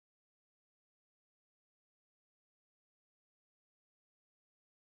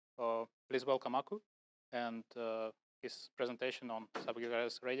please welcome Aku and his presentation on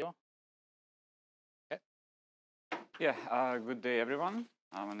SubGHz radio. Okay. Yeah, good day, everyone.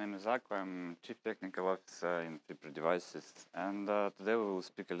 My name is Aku. I'm Chief Technical Officer in Flipper Devices, and today we will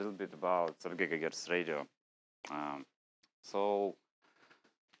speak a little bit about SubGHz radio.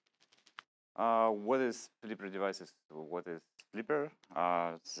 What is Flipper Devices? What is Flipper?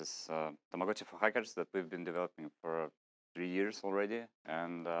 This is Tamagotchi for hackers that we've been developing for 3 years already,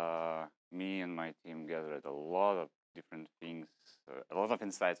 and me and my team gathered a lot of different things, a lot of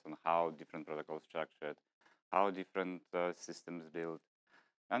insights on how different protocols structured, how different systems built,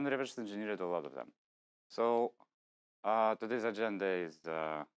 and reverse engineered a lot of them. So today's agenda is,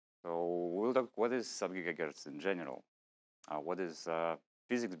 so we'll talk what is SubGHz in general, what is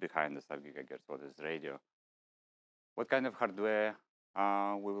physics behind the SubGHz, what is radio, what kind of hardware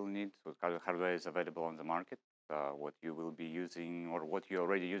we will need, what kind of hardware is available on the market, what you will be using or what you're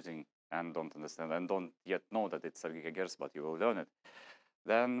already using and don't understand and don't yet know that it's SubGHz, but you will learn it.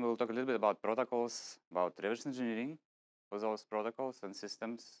 Then we'll talk a little bit about protocols, about reverse engineering for those protocols and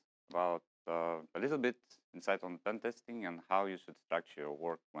systems, about a little bit insight on pen testing and how you should structure your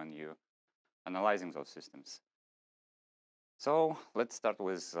work when you're analyzing those systems. So let's start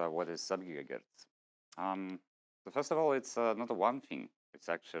with what is SubGHz. So first of all, it's not a one thing. It's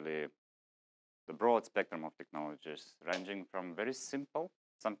actually the broad spectrum of technologies, ranging from very simple,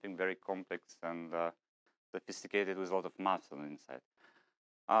 something very complex and sophisticated with a lot of math on the inside.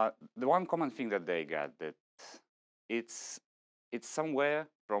 The one common thing that they got that it's somewhere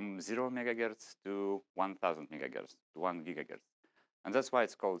from 0 megahertz to 1000 megahertz to 1 gigahertz. And that's why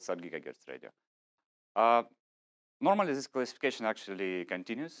it's called SubGHz radio. Normally, this classification actually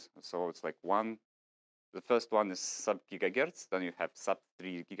continues. So it's like the first one is sub-gigahertz, then you have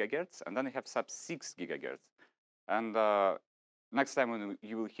sub-3 gigahertz, and then you have sub-6 gigahertz. And next time when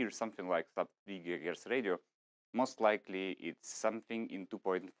you will hear something like sub-3 gigahertz radio, most likely it's something in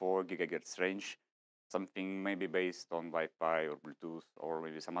 2.4 gigahertz range, something maybe based on Wi-Fi or Bluetooth or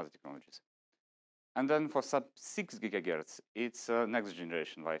maybe some other technologies. And then for sub-6 gigahertz, it's next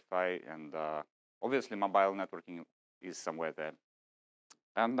generation Wi-Fi, and obviously mobile networking is somewhere there.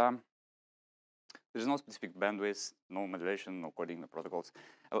 And there's no specific bandwidth, no modulation, no coding, no protocols.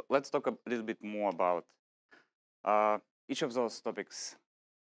 Let's talk a little bit more about each of those topics.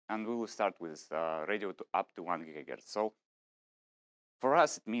 And we will start with radio to up to 1 gigahertz. So for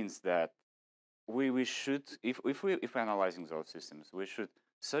us, it means that we should, if we're analyzing those systems, we should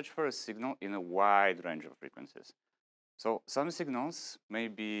search for a signal in a wide range of frequencies. So some signals may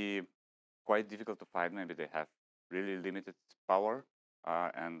be quite difficult to find. Maybe they have really limited power,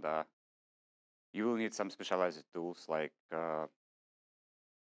 and you will need some specialized tools like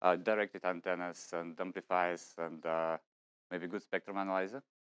directed antennas and amplifiers and maybe good spectrum analyzer.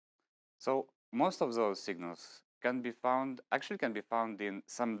 So most of those signals can be found in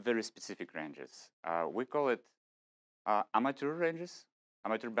some very specific ranges. We call it amateur ranges,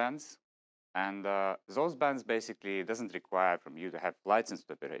 amateur bands. And those bands basically doesn't require from you to have license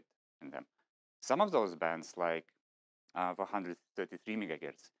to operate in them. Some of those bands, like 433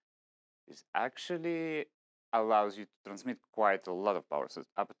 megahertz, is actually allows you to transmit quite a lot of power, so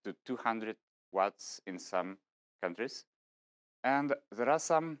up to 200 watts in some countries. And there are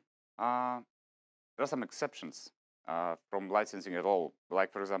some exceptions from licensing at all.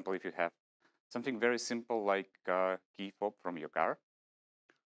 Like, for example, if you have something very simple like key fob from your car,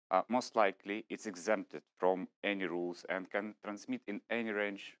 most likely it's exempted from any rules and can transmit in any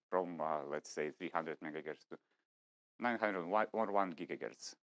range from, let's say, 300 megahertz to 901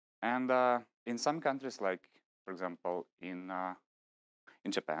 gigahertz. And in some countries, like, for example, in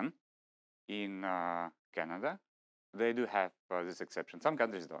Japan, in Canada, they do have this exception. Some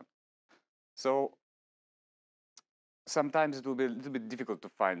countries don't. So sometimes it will be a little bit difficult to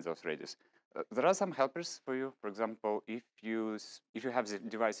find those radios. There are some helpers for you. For example, if you have the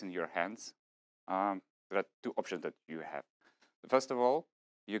device in your hands, there are two options that you have. First of all,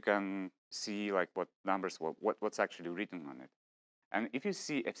 you can see like what numbers, what's actually written on it. And if you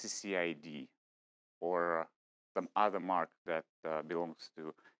see FCC ID or some other mark that belongs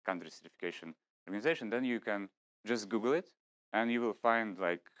to country certification organization, then you can just Google it, and you will find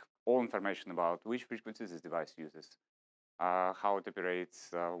like all information about which frequencies this device uses, how it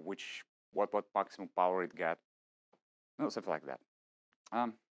operates, what maximum power it got, stuff like that.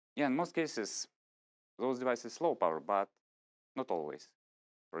 Yeah, in most cases, those devices slow power, but not always.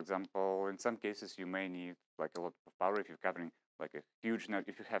 For example, in some cases, you may need like a lot of power if you're covering like a huge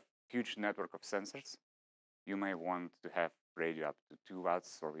if you have huge network of sensors. You may want to have radio up to 2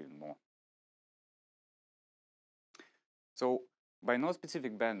 watts or even more. So by no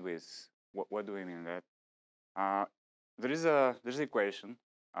specific bandwidth, what do we mean that? There's an equation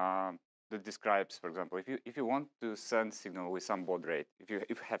that describes, for example, if you want to send signal with some baud rate, if you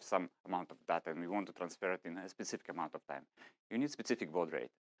have some amount of data and you want to transfer it in a specific amount of time, you need specific baud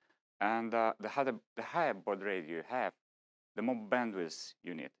rate. And the higher baud rate you have, the more bandwidth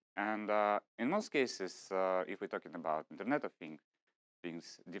you need. And in most cases, if we're talking about Internet of Things,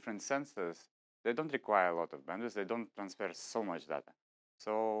 different sensors, they don't require a lot of bandwidth. They don't transfer so much data.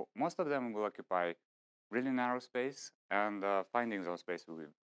 So most of them will occupy really narrow space, and finding those space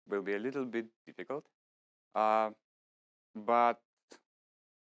will be a little bit difficult, but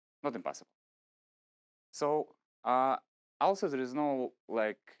not impossible. So also there is no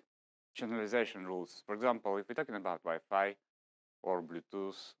like channelization rules. For example, if we're talking about Wi-Fi or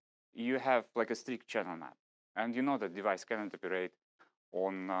Bluetooth, you have like a strict channel map, and you know that device cannot operate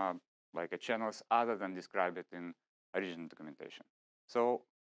on like a channels other than describe it in original documentation. So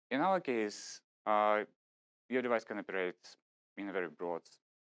in our case, your device can operate in a very broad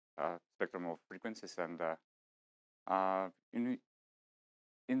spectrum of frequencies, and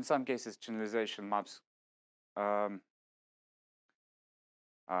in some cases, channelization maps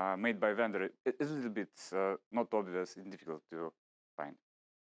made by vendor is a little bit not obvious and difficult to find.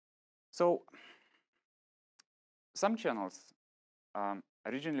 So some channels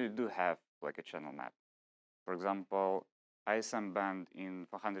originally do have like a channel map. For example, ISM band in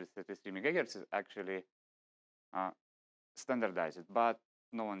 433 MHz is actually standardized, but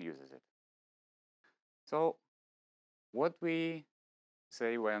no one uses it. So what we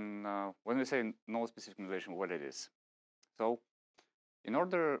say when we say no specific modulation, what it is. So in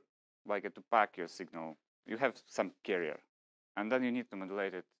order like to pack your signal, you have some carrier, and then you need to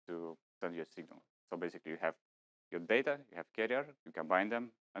modulate it to send your signal. So basically you have your data, you have carrier, you combine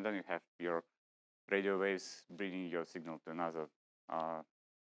them, and then you have your radio waves bringing your signal to another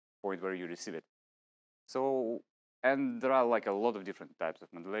point where you receive it. So, and there are like a lot of different types of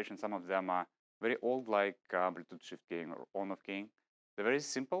modulation. Some of them are very old, like Bluetooth shift keying or on-off keying. They're very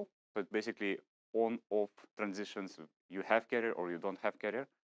simple, but basically on-off transitions. You have carrier or you don't have carrier.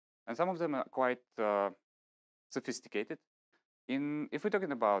 And some of them are quite sophisticated. If we're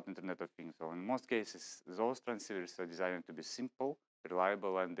talking about Internet of Things, so in most cases, those transceivers are designed to be simple,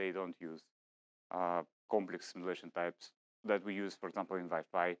 reliable, and they don't use complex simulation types that we use, for example, in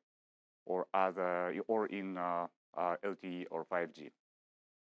Wi-Fi or in LTE or 5G.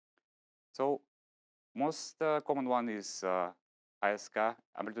 So most common one is ISK,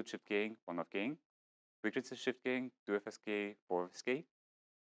 amplitude shift keying, on-off keying, frequency shift keying, 2FSK, 4FSK,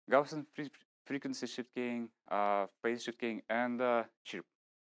 Gaussian frequency shift keying, phase shift keying, and chirp.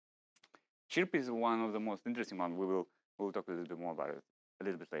 Chirp is one of the most interesting ones. We'll talk a little bit more about it a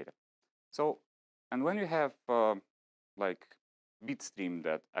little bit later. So, and when you have like bit stream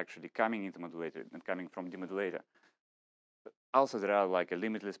that actually coming into modulator and coming from demodulator, also there are like a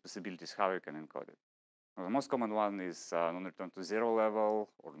limitless possibilities how you can encode it. The most common one is non-return to zero level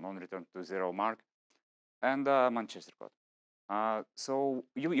or non-return to zero mark, and Manchester code. So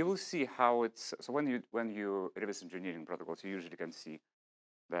you will see how it's, so when you reverse engineering protocols, you usually can see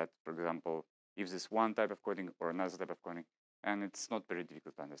that, for example, if there's one type of coding or another type of coding, and it's not very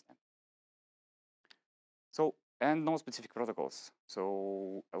difficult to understand. So, and no specific protocols.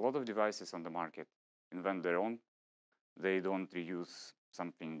 So a lot of devices on the market invent their own. They don't reuse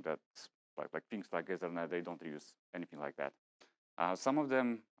something that's like things like Ethernet. They don't reuse anything like that. Some of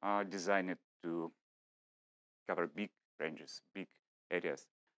them are designed to cover big ranges, big areas,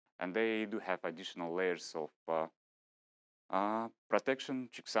 and they do have additional layers of protection,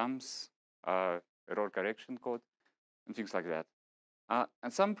 checksums, error correction code, and things like that.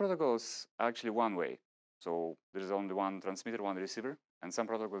 And some protocols are actually one way. So there's only one transmitter, one receiver, and some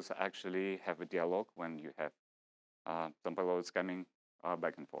protocols actually have a dialogue when you have some payloads coming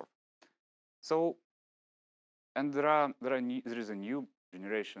back and forth. So, and there is a new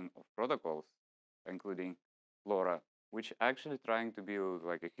generation of protocols, including LoRa, which actually trying to build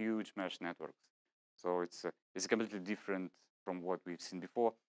like a huge mesh networks. So it's completely different from what we've seen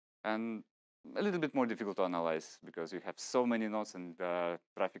before, and a little bit more difficult to analyze because you have so many nodes, and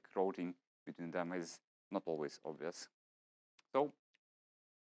traffic routing between them is not always obvious. So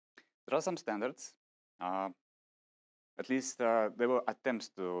there are some standards. At least there were attempts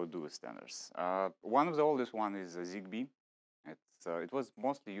to do standards. One of the oldest one is ZigBee. It was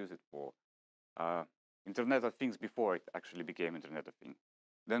mostly used for Internet of Things before it actually became Internet of Things.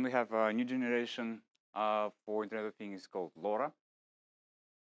 Then we have a new generation for Internet of Things called LoRa.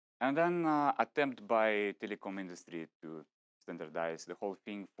 And then attempt by telecom industry to standardize the whole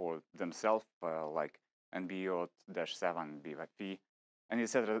thing for themselves, like NB-7, BYP, and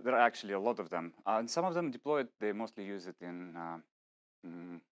etc. There are actually a lot of them. And some of them deployed, they mostly use it in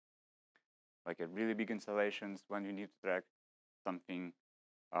like a really big installations when you need to track something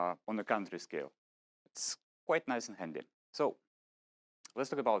on a country scale. It's quite nice and handy. So let's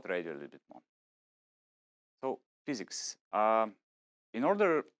talk about radio a little bit more. So physics. In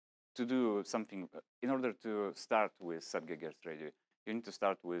order to do something, in order to start with SubGHz radio, you need to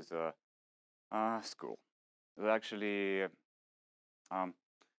start with school. Actually,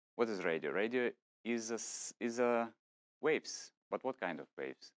 what is radio? Radio is waves, but what kind of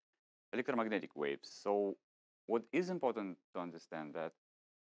waves? Electromagnetic waves. So what is important to understand that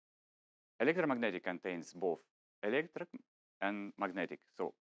electromagnetic contains both electric and magnetic.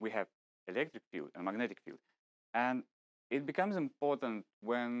 So we have electric field and magnetic field. And it becomes important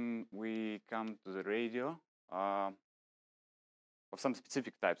when we come to the radio of some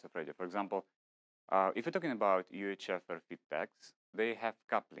specific types of radio. For example, if you're talking about UHF or FIP tags, they have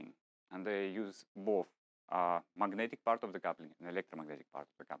coupling, and they use both magnetic part of the coupling and electromagnetic part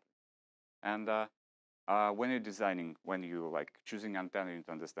of the coupling. And when you're designing, when you like choosing antenna, you need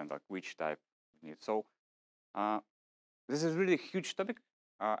to understand like which type you need. So this is really a huge topic.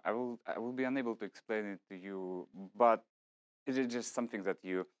 I will be unable to explain it to you, but it is just something that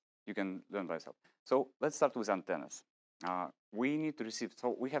you can learn by yourself. So let's start with antennas. We need to receive,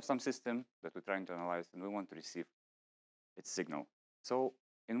 so we have some system that we're trying to analyze, and we want to receive its signal. So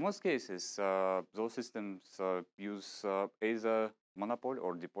in most cases, those systems use either monopole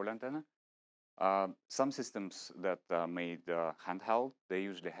or dipole antenna. Some systems that are made handheld, they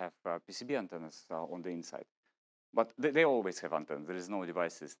usually have PCB antennas on the inside. But they always have antennas. There is no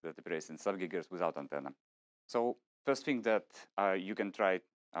devices that operates in SubGHz without antenna. So first thing that you can try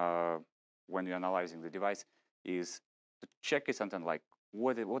when you're analyzing the device is to check its antenna, like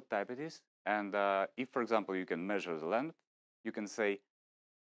what type it is. And if, for example, you can measure the length, you can say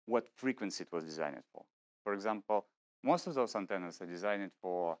what frequency it was designed for. For example, most of those antennas are designed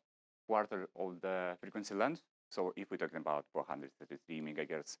for quarter of the frequency length. So if we're talking about 433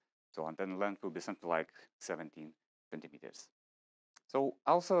 megahertz, so antenna length will be something like 17 centimeters. So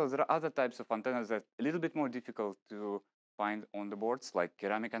also there are other types of antennas that are a little bit more difficult to find on the boards, like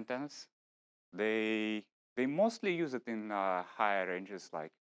ceramic antennas. They mostly use it in higher ranges,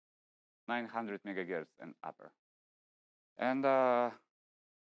 like 900 megahertz and upper. And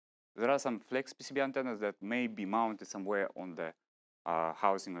there are some flex PCB antennas that may be mounted somewhere on the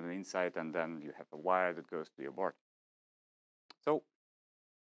housing on the inside, and then you have a wire that goes to your board. So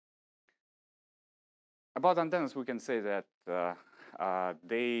about antennas, we can say that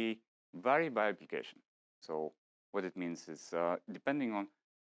they vary by application. So what it means is depending on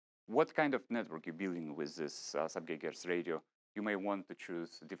what kind of network you're building with this SubGHz radio, you may want to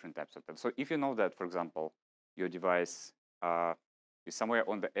choose different types of antennas. So if you know that, for example, your device is somewhere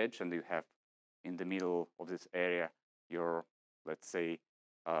on the edge and you have in the middle of this area your, let's say,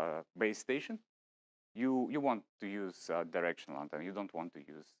 base station, you want to use directional antenna. You don't want to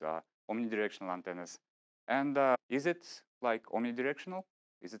use omnidirectional antennas. And is it like omnidirectional?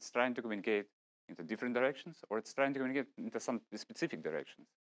 Is it trying to communicate into different directions, or it's trying to communicate into some specific directions?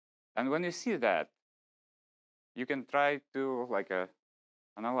 And when you see that, you can try to like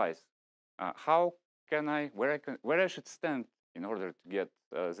analyze how can where I should stand in order to get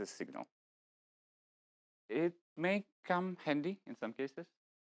this signal. It may come handy in some cases.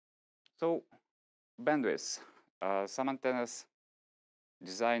 So bandwidth, some antennas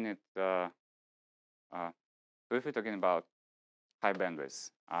design it. So if we're talking about high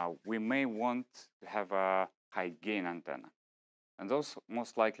bandwidth, we may want to have a high gain antenna. And those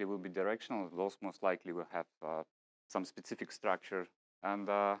most likely will be directional. Those most likely will have some specific structure. And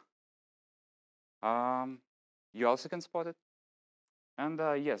you also can spot it. And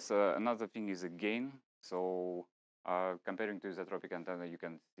yes, another thing is a gain. So comparing to isotropic antenna, you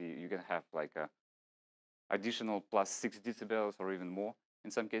can have like a additional plus 6 decibels or even more.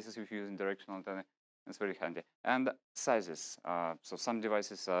 In some cases, if you're using directional antenna, it's very handy. And sizes. So some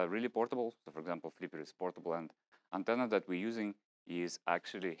devices are really portable. So for example, Flipper is portable, and antenna that we're using is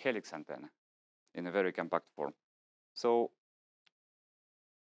actually helix antenna in a very compact form. So,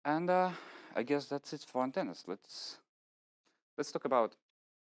 and I guess that's it for antennas. Let's talk about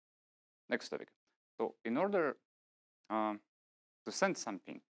next topic. So in order to send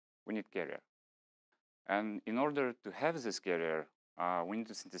something, we need carrier. And in order to have this carrier, we need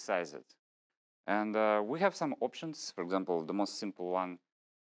to synthesize it. And we have some options. For example, the most simple one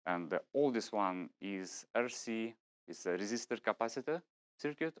and the oldest one is RC, is a resistor capacitor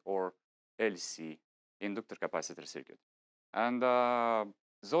circuit, or LC, inductor capacitor circuit. And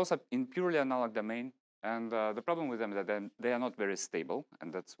those are in purely analog domain. And the problem with them is that they are not very stable,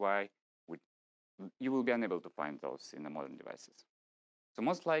 and that's why you will be unable to find those in the modern devices. So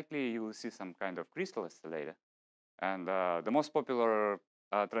most likely you will see some kind of crystal oscillator. And the most popular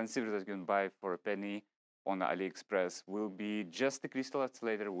transceiver that you can buy for a penny on AliExpress will be just a crystal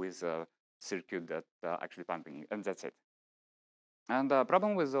oscillator with a circuit that actually pumping, and that's it. And the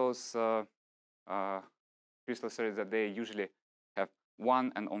problem with those crystal oscillators that they usually have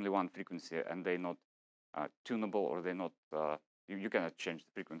one and only one frequency, and they're not tunable, or they're not, you cannot change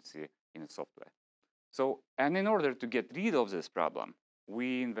the frequency in the software. So, and in order to get rid of this problem,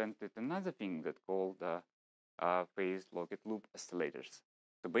 we invented another thing that called phase locked loop oscillators.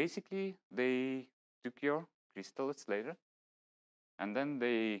 So basically, they took your crystal oscillator, and then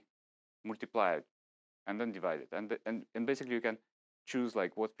they multiply it, and then divide it, and basically you can choose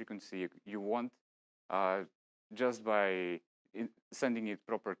like what frequency you want just by sending it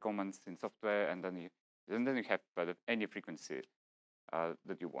proper commands in software, and then you have any frequency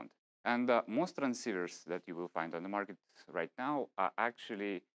that you want. And most transceivers that you will find on the market right now are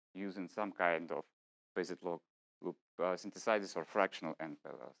actually using some kind of phase locked loop synthesizers or fractional end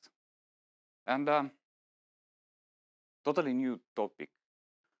parallels. And totally new topic,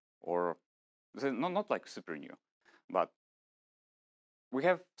 or not like super new, but we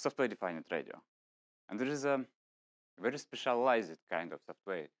have software-defined radio, and there is a very specialized kind of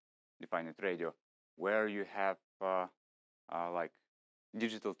software-defined radio where you have like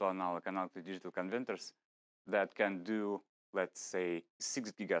digital to analog to digital converters that can do, let's say,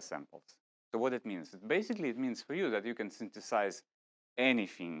 6 gigasamples. So what it means? Basically, it means for you that you can synthesize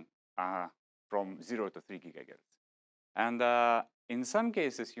anything from 0 to 3 gigahertz. And in some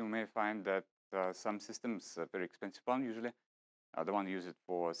cases, you may find that some systems, very expensive one usually, the one used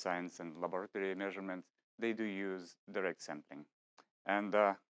for science and laboratory measurements, they do use direct sampling. And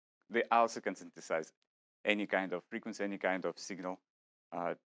they also can synthesize any kind of frequency, any kind of signal,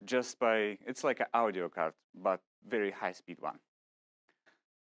 just by, it's like an audio card, but very high-speed one.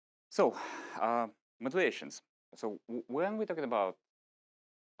 So, modulations. So when we're talking about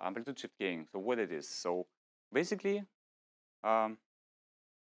amplitude shift gain, so what it is. So basically, oh,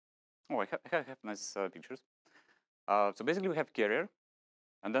 I have nice pictures. So basically we have carrier,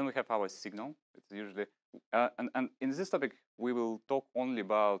 and then we have our signal. It's usually, and in this topic, we will talk only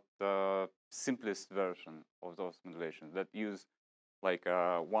about the simplest version of those modulations that use like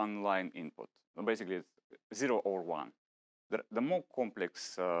one line input. So basically it's 0 or 1. The more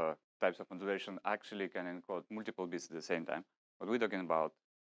complex types of modulation actually can encode multiple bits at the same time, but we're talking about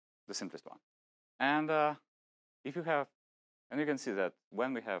the simplest one. And if you have, and you can see that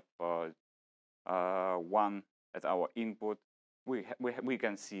when we have 1 at our input, we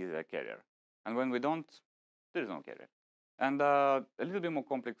can see the carrier. And when we don't, there is no carrier. And a little bit more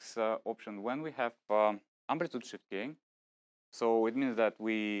complex option, when we have amplitude shift gain, so it means that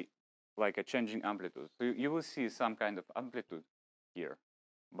we like a changing amplitude. So you will see some kind of amplitude here,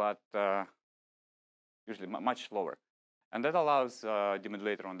 but usually much lower. And that allows the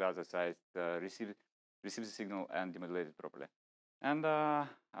modulator on the other side to receive the signal and demodulate it properly. And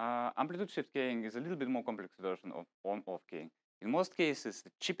amplitude shift gain is a little bit more complex version of on-off gain. In most cases,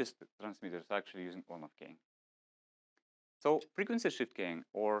 the cheapest transmitters are actually using on-off gain. So frequency shift gain,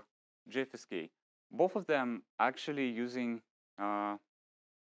 or JFSK, both of them actually using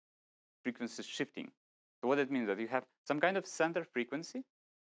frequency shifting. So what it means that you have some kind of center frequency,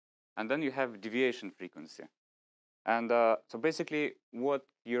 and then you have deviation frequency. And so basically what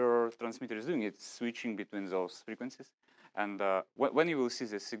your transmitter is doing, it's switching between those frequencies. And when you will see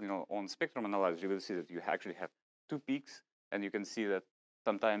the signal on spectrum analyzer, you will see that you actually have 2 peaks, and you can see that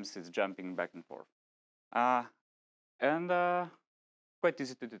sometimes it's jumping back and forth. And quite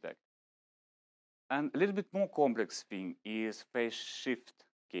easy to detect. And a little bit more complex thing is phase shift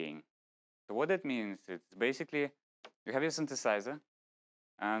gain. So what that means, it's basically you have your synthesizer,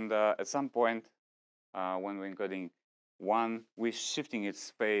 and at some point when we're encoding 1, we're shifting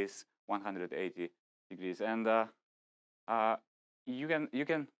its phase 180 degrees. And you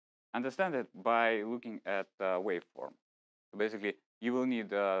can understand it by looking at waveform. So basically, you will need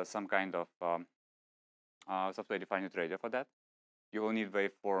some kind of software-defined radio for that. You will need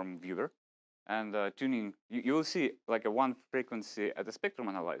waveform viewer, and tuning. You will see like a 1 frequency at the spectrum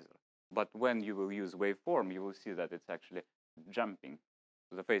analyzer. But when you will use waveform, you will see that it's actually jumping.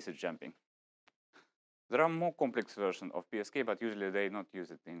 So the phase is jumping. There are more complex versions of PSK, but usually they not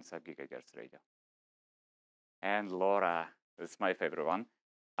use it in SubGHz radio. And LoRa, that's my favorite one.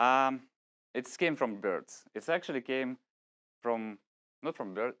 It came from birds. It actually came from, not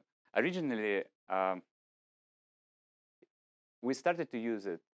from birds. Originally, we started to use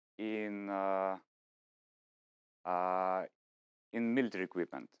it in in military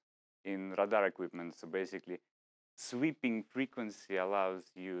equipment, in radar equipment. So basically, sweeping frequency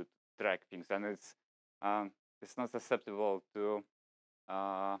allows you to track things, and it's not susceptible to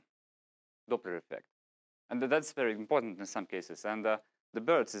Doppler effect. And that's very important in some cases. And the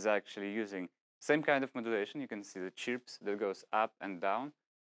birds is actually using same kind of modulation. You can see the chirps that goes up and down.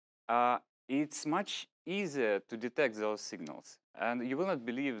 It's much easier to detect those signals. And you will not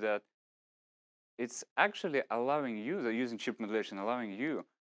believe that it's actually allowing you, using chirp modulation, allowing you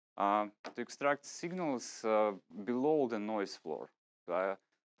to extract signals below the noise floor.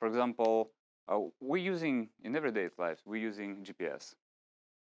 For example, we're using, in everyday life, we're using GPS.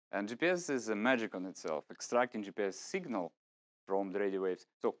 And GPS is a magic on itself, extracting GPS signal from the radio waves.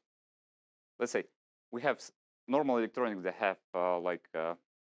 So let's say we have normal electronics that have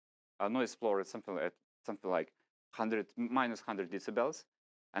a noise floor at something like minus 100 decibels.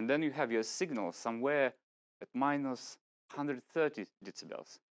 And then you have your signal somewhere at minus 130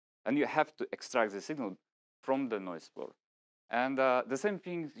 decibels. And you have to extract the signal from the noise floor. And the same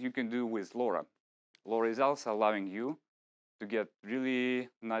thing you can do with LoRa. LoRa is also allowing you to get really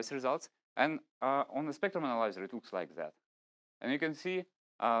nice results. And on the spectrum analyzer, it looks like that. And you can see,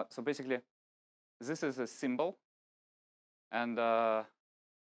 so basically, this is a symbol. And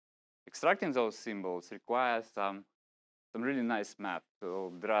extracting those symbols requires some really nice math.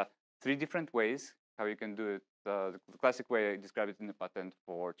 So there are 3 different ways how you can do it. The classic way I described it in the patent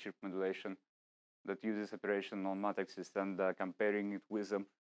for chirp modulation that uses operation on matrices and comparing it with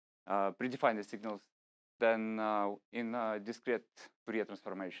predefined signals. Then in discrete Fourier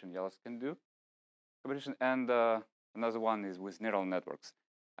transformation, you also can do comparison. And another one is with neural networks.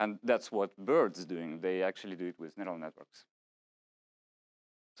 And that's what birds doing. They actually do it with neural networks.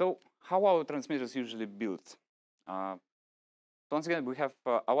 So how are transmitters usually built? Once again, we have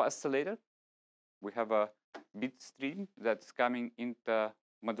our oscillator. We have a bit stream that's coming into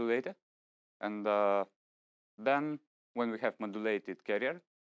modulator. And then when we have modulated carrier,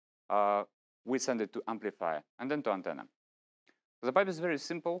 we send it to amplifier and then to antenna. The pipe is very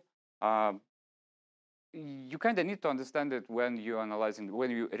simple. You kind of need to understand it when you're analyzing,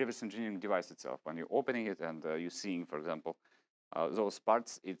 when you reverse engineering device itself, when you're opening it and you're seeing, for example, those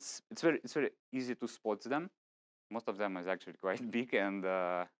parts. It's very easy to spot them. Most of them is actually quite big, and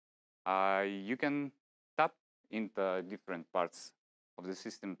you can tap into different parts of the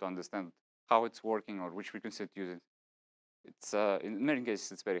system to understand how it's working or which frequency it's using. It's in many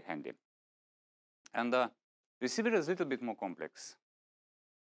cases it's very handy. And the receiver is a little bit more complex.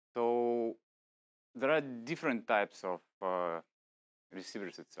 So there are different types of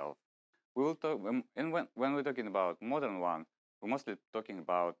receivers itself. We will talk, and when we're talking about modern one, we're mostly talking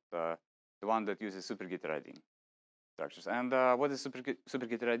about the one that uses SubGHz routing structures. And what is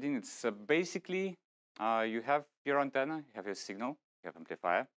SubGHz routing? It's basically you have your antenna, you have your signal, you have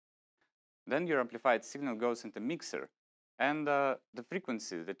amplifier. Then your amplified signal goes into mixer. And the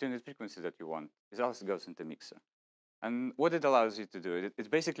frequency, the tuned frequency that you want, it also goes into mixer. And what it allows you to do, it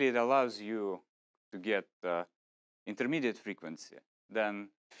basically allows you to get intermediate frequency, then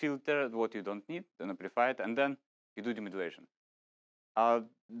filter what you don't need, then amplify it, and then you do the modulation.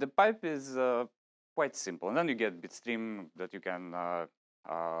 The pipe is quite simple, and then you get bit stream that you can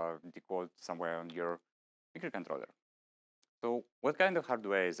decode somewhere on your microcontroller. So what kind of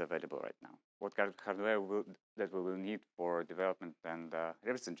hardware is available right now? What kind of hardware that we will need for development and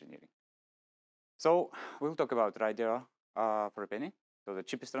reverse engineering? So we'll talk about radio for a penny, so the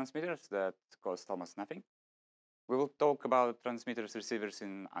cheapest transmitters that cost almost nothing. We will talk about transmitters, receivers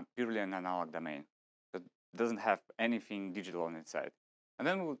in purely an analog domain that doesn't have anything digital on its side. And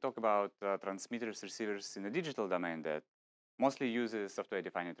then we'll talk about transmitters, receivers in a digital domain that mostly uses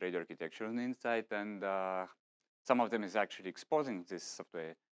software-defined radio architecture on the inside, and some of them is actually exposing this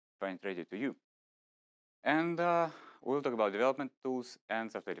software-defined radio to you. And we'll talk about development tools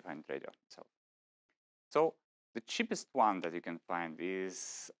and software-defined radio itself. So the cheapest one that you can find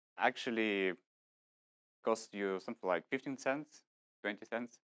is actually costs you something like 15 cents, 20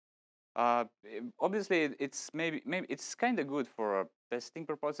 cents. Obviously, it's maybe it's kind of good for testing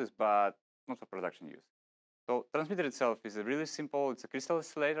purposes, but not for production use. So transmitter itself is a really simple. It's a crystal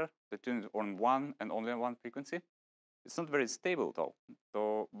oscillator that tunes on one and only one frequency. It's not very stable though.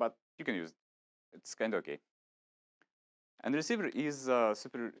 So, but you can use it. It's kind of okay. And the receiver is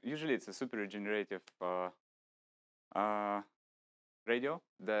usually it's a super regenerative radio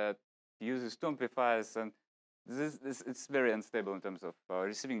that uses 2 amplifiers, and it's very unstable in terms of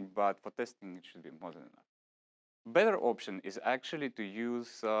receiving, but for testing it should be more than enough. Better option is actually to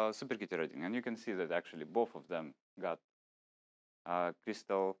use SubGHz routing, and you can see that actually both of them got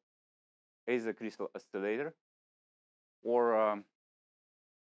crystal oscillator. or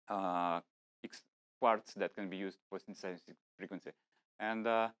quartz that can be used for synthesizing frequency. And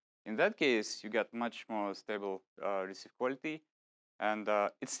in that case, you get much more stable receive quality, and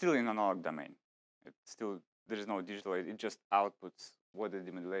it's still in analog domain. It's still, there is no digital, it just outputs what it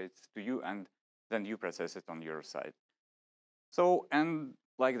demodulates to you, and then you process it on your side. So, and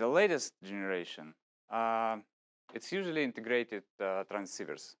like the latest generation, it's usually integrated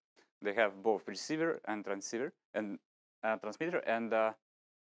transceivers. They have both receiver and transceiver and transmitter, and a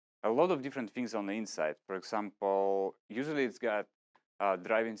lot of different things on the inside. For example, usually it's got a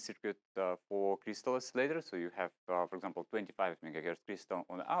driving circuit for crystal oscillator. So you have, for example, 25 megahertz crystal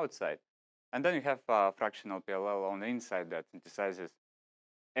on the outside. And then you have fractional PLL on the inside that synthesizes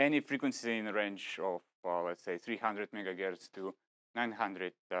any frequency in the range of, let's say, 300 megahertz to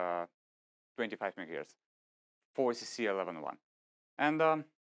 925 megahertz for CC11.1. And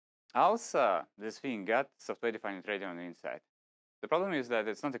also, this thing got software-defined radio on the inside. The problem is that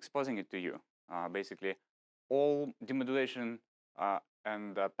it's not exposing it to you. Basically, all demodulation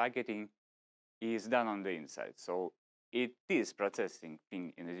and packaging is done on the inside. So it is processing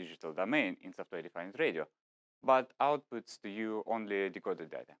thing in the digital domain in software-defined radio, but outputs to you only decoded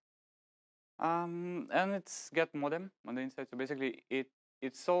data. And it's got modem on the inside. So basically, it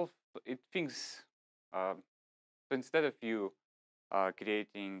thinks. So instead of you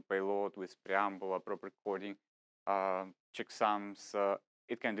creating payload with preamble or proper coding, checksums,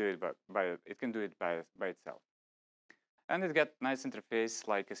 it can do it by itself. And it got nice interface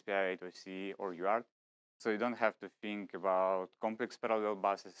like SPI 8OC or UART, so you don't have to think about complex parallel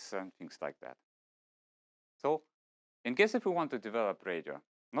buses and things like that. So in case if we want to develop radio,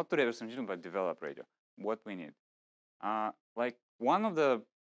 not to reverse engineer, but develop radio, what we need? Like one of the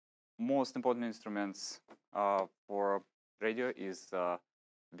most important instruments for radio is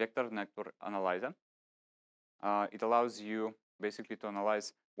vector network analyzer. It allows you basically to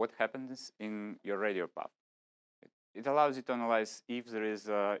analyze what happens in your radio path. It allows you to analyze if there is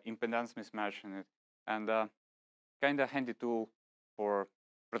impedance mismatch in it, and kind of handy tool for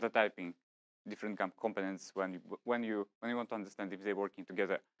prototyping different components when you want to understand if they're working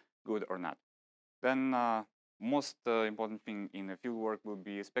together good or not. Then most important thing in the field work will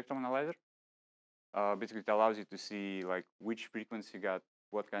be a spectrum analyzer. Basically, it allows you to see like which frequency got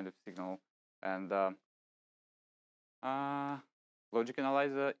what kind of signal, and logic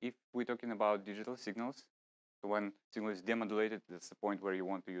analyzer if we're talking about digital signals. So when signal is demodulated, that's the point where you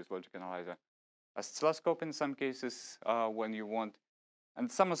want to use logic analyzer. Oscilloscope in some cases when you want,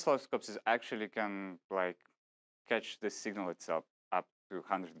 and some oscilloscopes actually can like catch the signal itself up to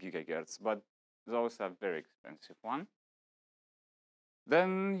 100 gigahertz, but those are very expensive one.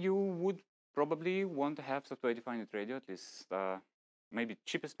 Then you would probably want to have software-defined radio, at least maybe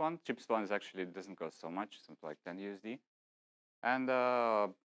cheapest one. Cheapest one is actually doesn't cost so much, something like 10 USD. And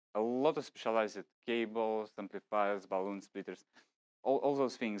a lot of specialized cables, amplifiers, balloon splitters, all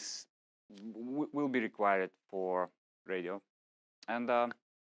those things will be required for radio. And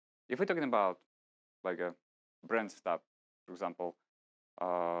if we're talking about like a brand stuff, for example,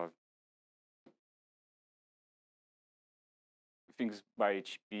 things by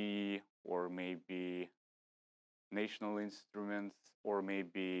HP or maybe National Instruments or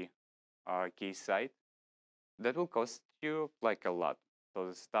maybe K-Site, that will cost you like a lot. So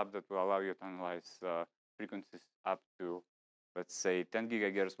the stuff that will allow you to analyze frequencies up to, let's say, 10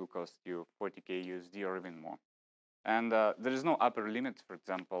 gigahertz will cost you 40K USD or even more. And there is no upper limit. For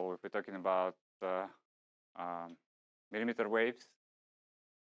example, if we're talking about millimeter waves,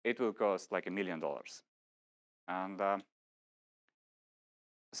 it will cost like $1 million. And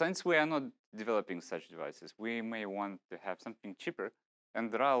since we are not developing such devices, we may want to have something cheaper.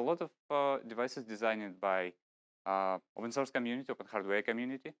 And there are a lot of devices designed by open source community, open hardware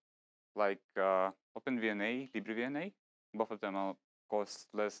community, like OpenVNA, LibreVNA. Both of them cost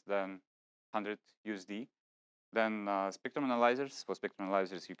less than 100 USD. Then spectrum analyzers. For spectrum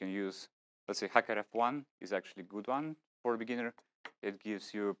analyzers, you can use, let's say, Hacker F1 is actually a good one for a beginner. It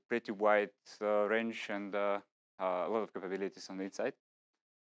gives you pretty wide range and a lot of capabilities on the inside.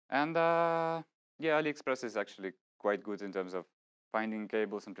 And yeah, AliExpress is actually quite good in terms of finding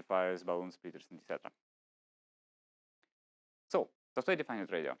cables, amplifiers, balloon splitters, and etc. So,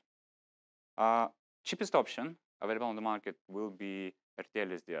 software-defined radio. Cheapest option available on the market will be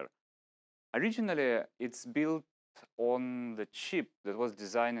RTL SDR. Originally, it's built on the chip that was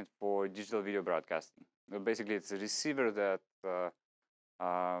designed for digital video broadcasting. Basically, it's a receiver that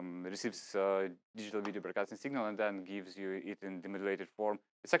receives digital video broadcasting signal and then gives you it in demodulated form.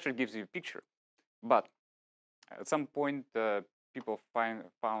 It actually gives you a picture. But at some point, people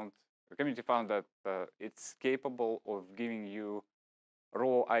found the community found that it's capable of giving you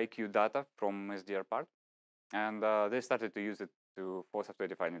raw IQ data from SDR part, and they started to use it for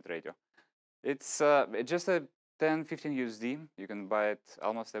software-defined radio. It's just a 10-15 USD. You can buy it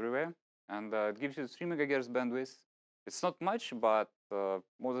almost everywhere, and it gives you 3 megahertz bandwidth. It's not much, but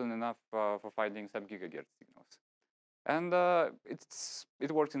more than enough for finding sub-gigahertz signals. And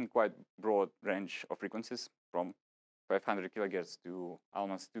it works in quite broad range of frequencies, from 500 kilohertz to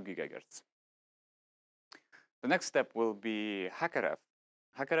almost 2 gigahertz. The next step will be HackerF.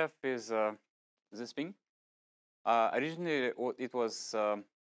 HackerF is this thing. Originally, it was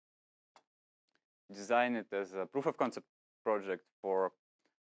designed as a proof of concept project for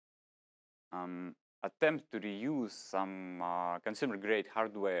attempt to reuse some consumer grade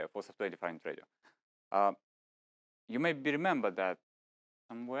hardware for software-defined radio. You may remember that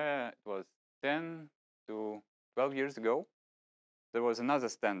somewhere it was 10 to 12 years ago, there was another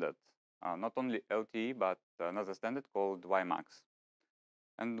standard, not only LTE, but another standard called WiMAX.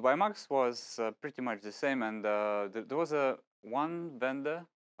 And WiMAX was pretty much the same, and there was one vendor,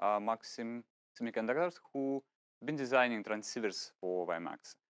 Maxim Semiconductors, who been designing transceivers for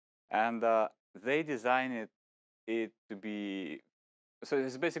WiMAX. And they designed it to be, so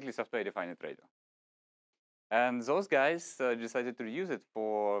it's basically software-defined radio. And those guys decided to use it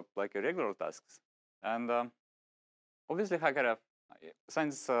for like regular tasks. And obviously HackerF,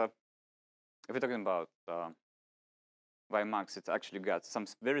 since if we're talking about WiMAX, it's actually got some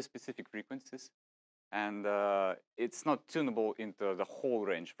very specific frequencies, and it's not tunable into the whole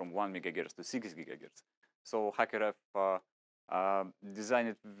range from 1 megahertz to 6 gigahertz. So HackerF designed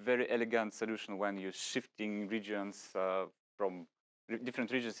a very elegant solution when you're shifting regions from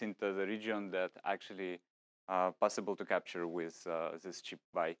different regions into the region that actually possible to capture with this chip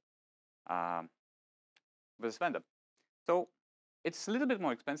by this vendor. So it's a little bit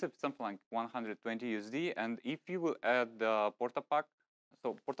more expensive, something like 120 USD. And if you will add the PortaPack,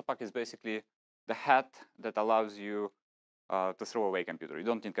 so PortaPack is basically the hat that allows you to throw away computer. You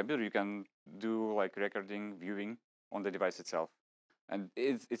don't need computer. You can do like recording, viewing on the device itself. And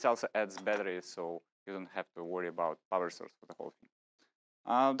it also adds batteries, so you don't have to worry about power source for the whole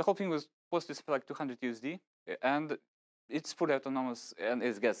thing. The whole thing was supposed to be like 200 USD, and it's fully autonomous, and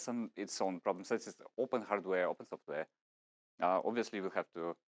it gets its own problems. It's open hardware, open software. Obviously, we'll have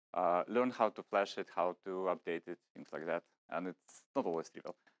to learn how to flash it, how to update it, things like that. And it's not always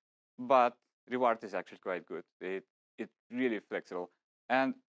trivial. But reward is actually quite good. It's really flexible.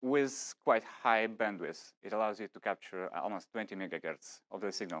 And with quite high bandwidth, it allows you to capture almost 20 megahertz of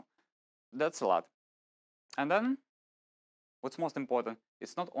the signal. That's a lot. And then, what's most important,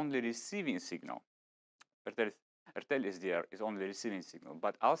 it's not only receiving signal. RTL SDR is only receiving signal,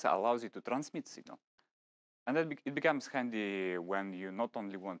 but also allows you to transmit signal. And then it becomes handy when you not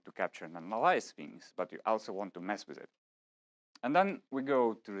only want to capture and analyze things, but you also want to mess with it. And then we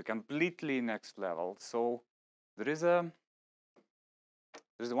go to the completely next level. So there's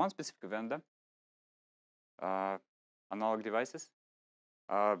one specific vendor, analog devices,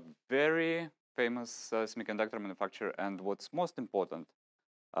 very famous semiconductor manufacturer, and what's most important,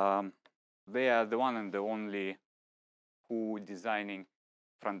 they are the one and the only who designing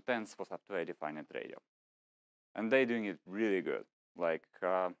front ends for software-defined radio. And they're doing it really good. Like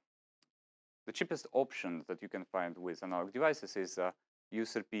the cheapest option that you can find with analog devices is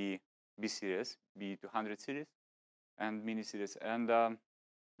USRP B series, B200 series, and mini series. And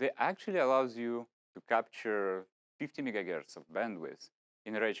they actually allows you to capture 50 megahertz of bandwidth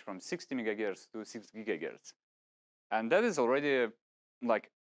in a range from 60 megahertz to 6 gigahertz. And that is already like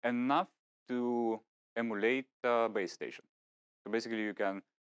enough to emulate a base station. So basically you can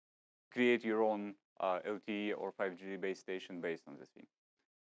create your own LTE or 5G base station based on this thing.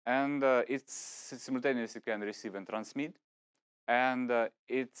 And it simultaneously can receive and transmit. And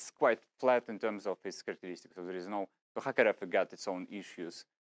it's quite flat in terms of its characteristics. So there is no, so HackerF got its own issues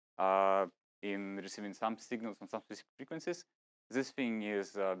in receiving some signals on some specific frequencies. This thing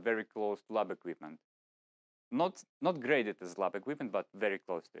is very close to lab equipment. Not graded as lab equipment, but very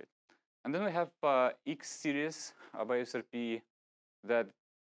close to it. And then we have X series by USRP that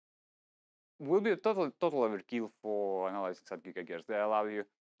will be a total overkill for analyzing sub-gigahertz. They allow you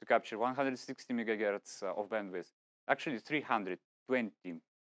to capture 160 megahertz of bandwidth, actually 320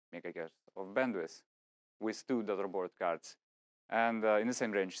 megahertz of bandwidth with 2 daughter board cards, and in the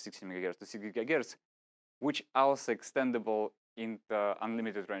same range, 60 megahertz to 6 gigahertz, which also extendable into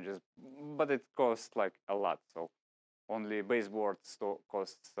unlimited ranges, but it costs like a lot. So only baseboard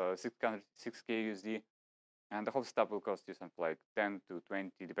costs 6K USD, and the whole stuff will cost you something like 10 to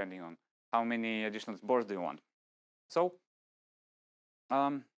 20, depending on how many additional boards do you want. So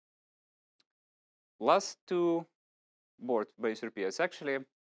last two board by SRP is actually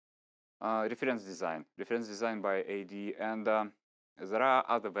reference design by AD, and there are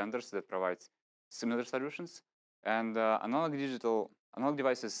other vendors that provide similar solutions, and analog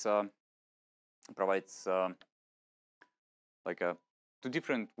devices provides like two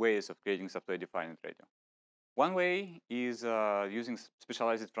different ways of creating software-defined radio. One way is using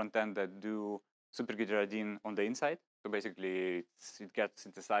specialized front end that do SubGHz on the inside. So basically, it gets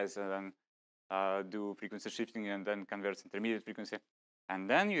synthesized and then do frequency shifting and then converts intermediate frequency. And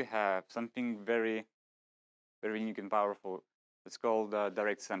then you have something very, very unique and powerful. It's called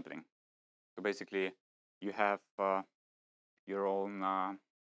direct sampling. So basically, you have your own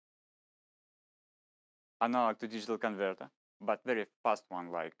analog to digital converter, but very fast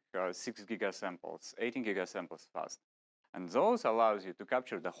one, like 6 gigasamples, 18 gigasamples fast. And those allows you to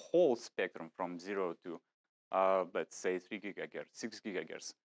capture the whole spectrum from 0 to, let's say, 3 gigahertz, 6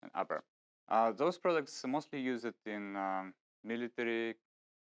 gigahertz and upper. Those products mostly use it in military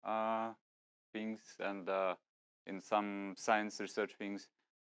things and in some science research things.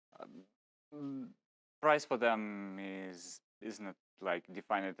 Price for them is not like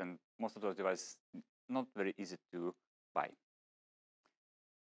defined, and most of those devices not very easy to buy.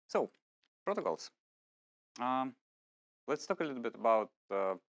 So, protocols. Let's talk a little bit about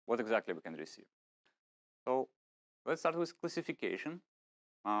what exactly we can receive. So, let's start with classification.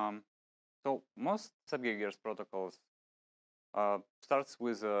 So, most SubGHz protocols starts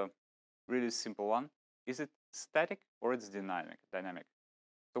with a really simple one. Is it static or it's dynamic?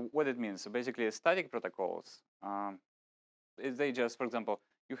 So what it means? So basically, static protocols, they just, for example,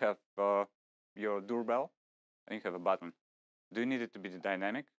 you have your doorbell and you have a button. Do you need it to be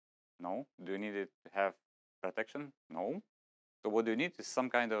dynamic? No. Do you need it to have protection? No. So what do you need is some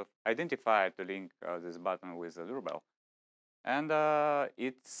kind of identifier to link this button with the doorbell. And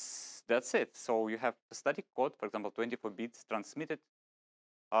that's it. So you have a static code, for example, 24 bits transmitted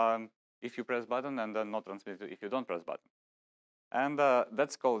if you press button, and then not transmitted if you don't press button. And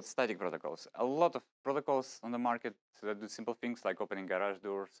that's called static protocols. A lot of protocols on the market that do simple things like opening garage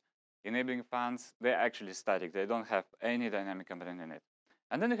doors, enabling fans, they're actually static. They don't have any dynamic component in it.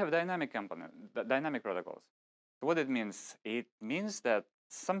 And then you have dynamic protocols. So what it means? It means that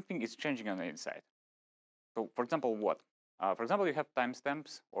something is changing on the inside. So for example, what? For example, you have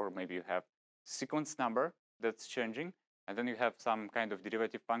timestamps, or maybe you have sequence number that's changing, and then you have some kind of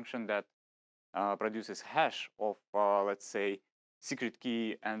derivative function that produces hash of, let's say, secret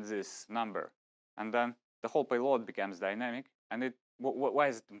key and this number. And then the whole payload becomes dynamic. And why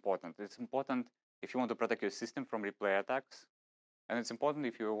is it important? It's important if you want to protect your system from replay attacks. And it's important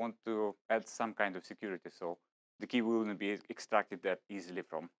if you want to add some kind of security. So the key will not be extracted that easily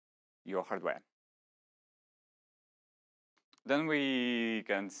from your hardware. Then we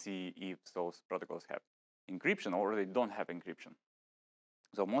can see if those protocols have encryption or they don't have encryption.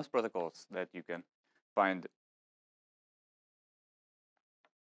 So most protocols that you can find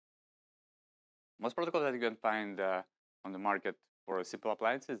on the market for simple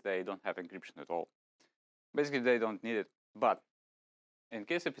appliances, they don't have encryption at all. Basically, they don't need it. But in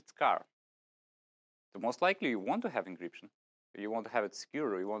case if it's car, so most likely you want to have encryption. You want to have it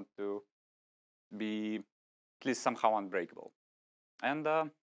secure. You want to be at least somehow unbreakable. And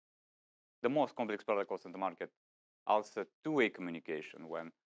the most complex protocols in the market also two-way communication.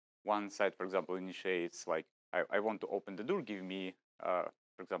 When one side, for example, initiates like, I want to open the door, give me,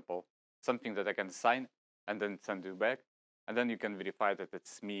 for example, something that I can sign and then send you back. And then you can verify that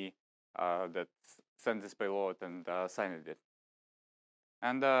it's me that sent this payload and signed it.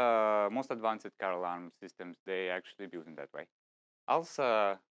 And most advanced car alarm systems, they actually build in that way.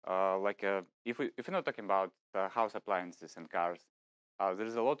 Also, if we're not talking about house appliances and cars,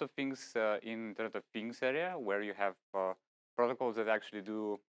 there's a lot of things in Internet of Things area where you have protocols that actually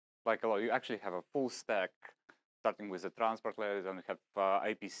do like a lot. You actually have a full stack, starting with the transport layer, then you have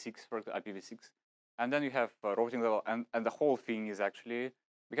IPv6, and then you have routing level, and the whole thing is actually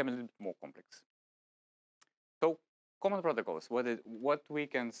becoming a little bit more complex. So common protocols, what we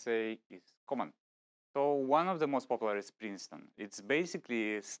can say is common. So one of the most popular is Princeton. It's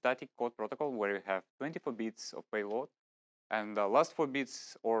basically a static code protocol where you have 24 bits of payload, and the last 4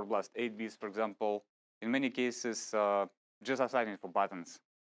 bits or last 8 bits, for example, in many cases, just assigning for buttons.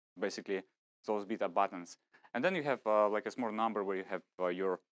 Basically, those bits are buttons. And then you have like a small number where you have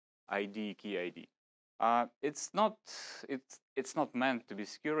your ID, key ID. It's not meant to be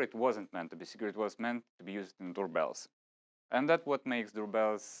secure. It wasn't meant to be secure. It was meant to be used in doorbells. And that's what makes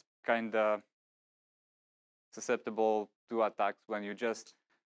doorbells kind of susceptible to attacks when you just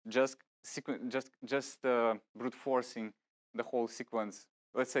brute forcing the whole sequence.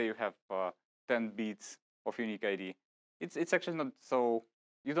 Let's say you have 10 bits of unique ID. It's actually not so,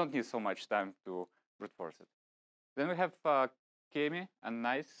 you don't need so much time to brute force it. Then we have Kemi and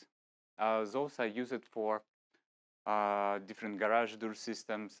Nice. Those are used for different garage door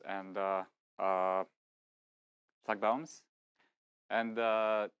systems and plug bounds. And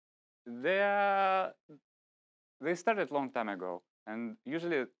they started a long time ago. And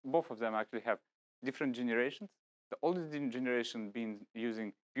usually both of them actually have different generations. The oldest generation being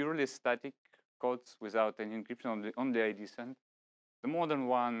using purely static codes without any encryption, only ID sent. The modern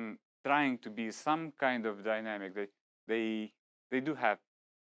one trying to be some kind of dynamic. They do have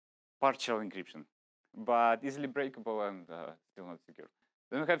partial encryption, but easily breakable and still not secure.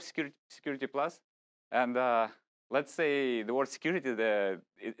 Then we have security plus, and let's say the word security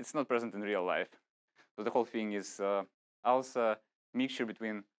it's not present in real life. So the whole thing is also mixture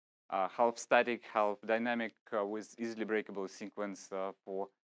between half static, half dynamic with easily breakable sequence for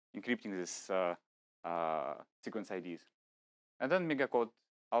encrypting this sequence IDs. And then megacode,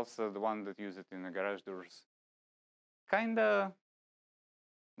 also the one that use it in the garage doors. Kinda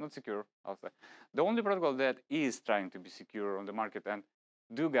not secure also. The only protocol that is trying to be secure on the market and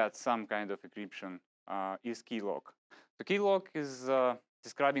do get some kind of encryption is Keylock. The Keylock is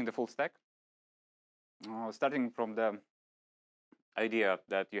describing the full stack, starting from the idea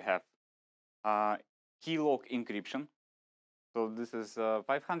that you have Keylock encryption. So this is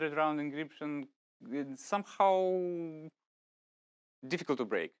 500 round encryption. It's somehow difficult to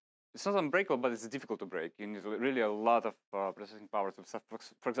break. It's not unbreakable, but it's difficult to break. You need really a lot of processing power.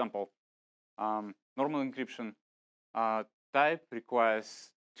 For example, normal encryption type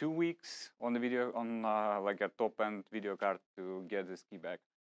requires 2 weeks on the video on like a top-end video card to get this key back.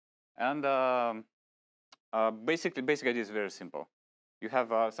 And basic idea is very simple. You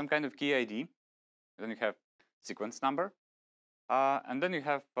have some kind of key ID, then you have sequence number, and then you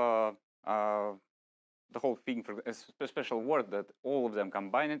have the whole thing for a special word that all of them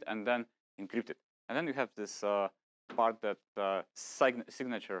combine it and then encrypt it. And then you have this part that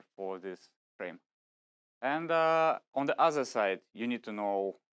signature for this frame. And on the other side, you need to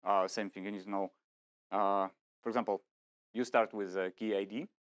know same thing. You need to know, for example, you start with a key ID,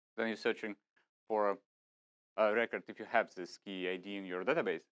 then you're searching for a record if you have this key ID in your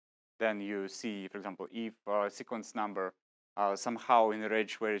database. Then you see, for example, if sequence number somehow in the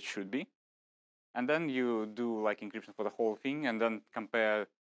range where it should be. And then you do like encryption for the whole thing and then compare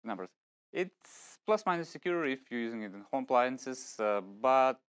numbers. It's plus minus secure if you're using it in home appliances,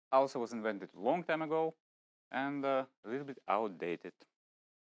 but also was invented a long time ago and a little bit outdated.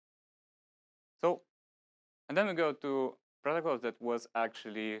 So, and then we go to protocols that was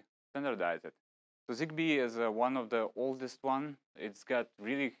actually standardized. So ZigBee is one of the oldest one. It's got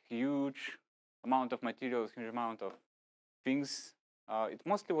really huge amount of materials, huge amount of things. It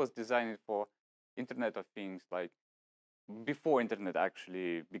mostly was designed for Internet of Things, like before Internet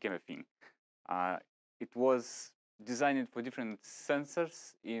actually became a thing. It was designed for different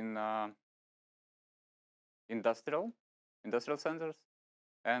sensors in industrial sensors,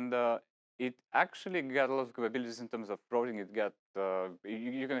 and it actually got a lot of capabilities in terms of routing. It got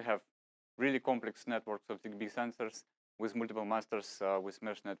you can have really complex networks of ZigBee sensors with multiple masters with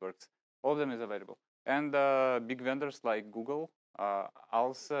mesh networks. All of them is available, and big vendors like Google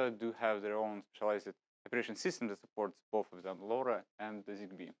also do have their own specialized operation system that supports both of them, LoRa and the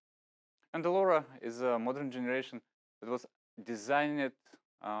ZigBee. And the LoRa is a modern generation that was designed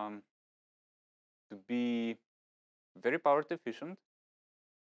to be very power efficient,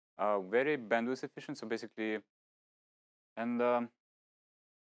 very bandwidth efficient. So basically, and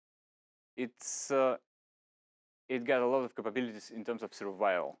it got a lot of capabilities in terms of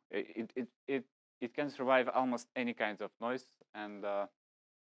survival. It can survive almost any kinds of noise, and the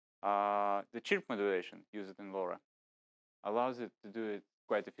chirp modulation used in LoRa allows it to do it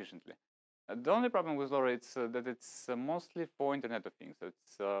quite efficiently. The only problem with LoRa is that it's mostly for Internet of Things. So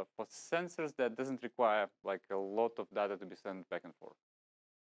it's for sensors that doesn't require like a lot of data to be sent back and forth.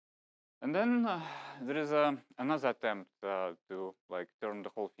 And then there is another attempt to like turn the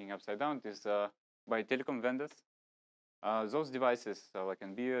whole thing upside down. Is by telecom vendors. Those devices like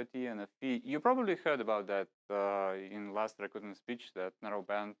NB-IoT and FP, you probably heard about that in last Rakuten speech that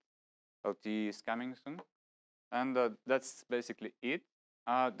narrowband LTE is coming soon, and that's basically it.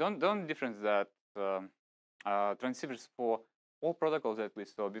 The only difference that transceivers for all protocols that we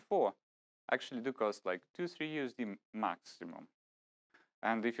saw before actually do cost like 2-3 USD maximum.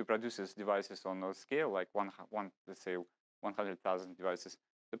 And if you produce these devices on a scale like let's say 100,000 devices,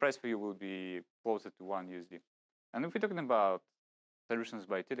 the price for you will be closer to 1 USD. And if we're talking about solutions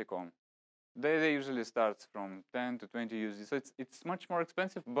by telecom, they usually start from 10 to 20 USD. So it's much more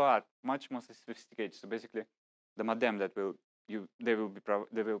expensive, but much more sophisticated. So basically, the modem that they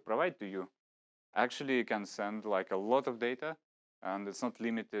will provide to you actually can send like a lot of data, and it's not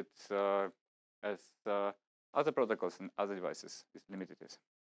limited as other protocols and other devices is limited.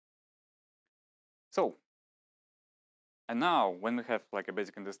 So, and now when we have like a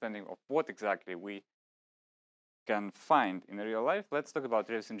basic understanding of what exactly we can find in real life, let's talk about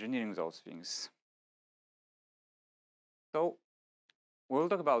reverse engineering those things. So we'll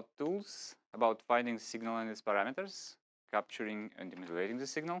talk about tools, about finding signal and its parameters, capturing and manipulating the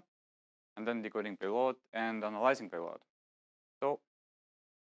signal, and then decoding payload and analyzing payload. So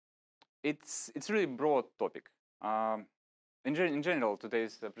it's really broad topic. In general,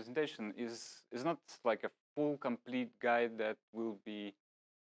 today's presentation is not like a full complete guide that will be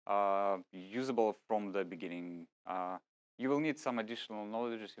usable from the beginning. You will need some additional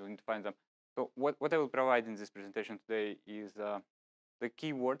knowledge. You will need to find them. So what I will provide in this presentation today is the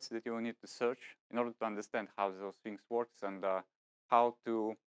keywords that you will need to search in order to understand how those things works and how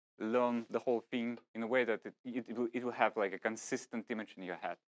to learn the whole thing in a way that it will have like a consistent image in your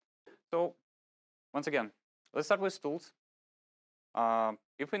head. So once again, let's start with tools.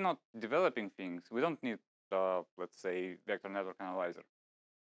 If we're not developing things, we don't need, let's say, vector network analyzer.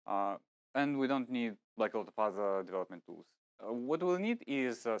 And we don't need like a lot of other development tools. What we'll need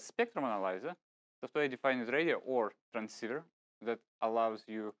is a spectrum analyzer, software-defined radio or transceiver that allows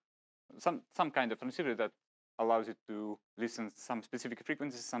you, some kind of transceiver that allows you to listen some specific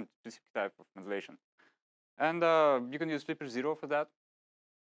frequencies, some specific type of modulation. And you can use Flipper Zero for that,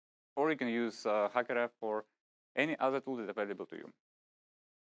 or you can use HackerF or any other tool that's available to you.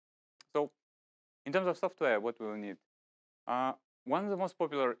 So in terms of software, what we'll need? One of the most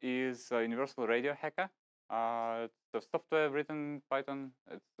popular is Universal Radio Hacker. It's the software written in Python.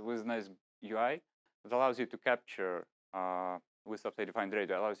 It's with nice UI. It allows you to capture, with software-defined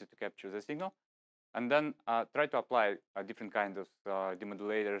radio, allows you to capture the signal, and then try to apply different kinds of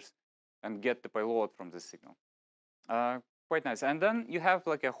demodulators and get the payload from the signal. Quite nice. And then you have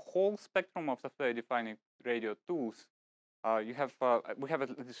like a whole spectrum of software-defined radio tools. We have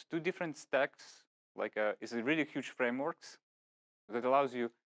at least 2 different stacks. Like it's a really huge frameworks that allows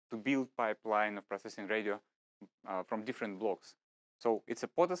you to build pipeline of processing radio from different blocks. So it's a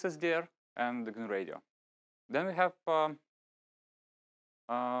POTUS SDR and the GNU radio. Then we have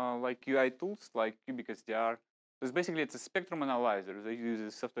like UI tools like Cubic SDR. So basically it's a spectrum analyzer that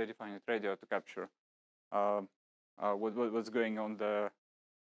uses software-defined radio to capture what's going on the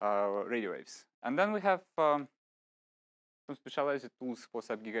radio waves. And then we have some specialized tools for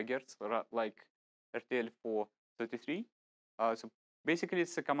SubGHz, like RTL433. So basically,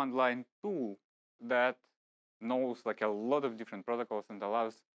 it's a command line tool that knows like a lot of different protocols and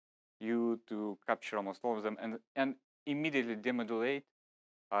allows you to capture almost all of them and immediately demodulate,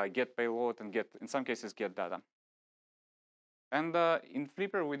 get payload, and in some cases get data. And in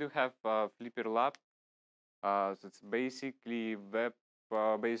Flipper, we do have Flipper Lab. So it's basically a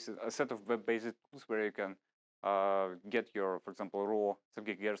set of web-based tools where you can get your, for example, raw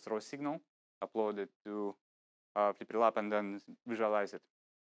SubGHz raw signal, upload it to Flipper Lab, and then visualize it.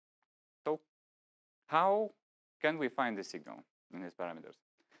 So how can we find the signal in these parameters?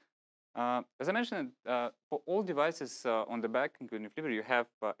 As I mentioned, for all devices on the back, including Flipper, you have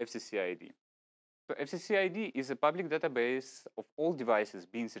FCC ID. So FCC ID is a public database of all devices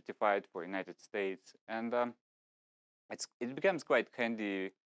being certified for United States. And it becomes quite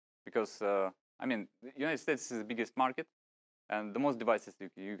handy because, I mean, the United States is the biggest market, and the most devices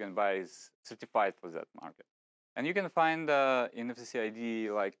you can buy is certified for that market. And you can find in FCC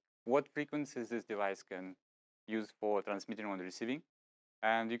ID like what frequencies this device can use for transmitting or receiving.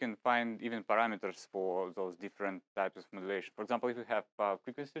 And you can find even parameters for those different types of modulation. For example, if you have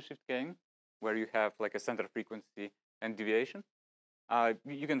frequency shift gain, where you have like a center frequency and deviation,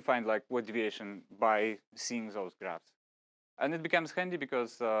 you can find like what deviation by seeing those graphs. And it becomes handy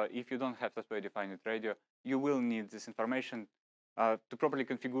because if you don't have software-defined radio, you will need this information to properly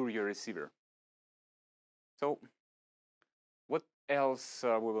configure your receiver. So what else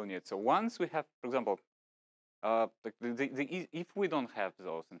we will need? So once we have, for example, if we don't have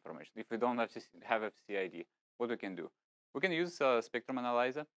those information, if we don't have FCC ID, what we can do? We can use a spectrum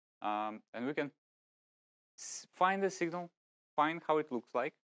analyzer, and we can find the signal, find how it looks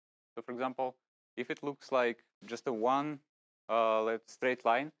like. So for example, if it looks like just a one straight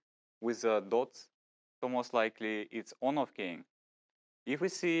line with dots, so most likely it's on-off keying. If we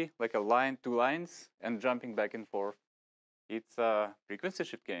see like a line, 2 lines, and jumping back and forth, it's frequency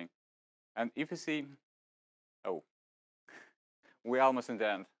shift keying. And if you see, oh, we're almost in the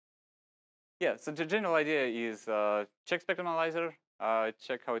end. Yeah, so the general idea is check spectrum analyzer,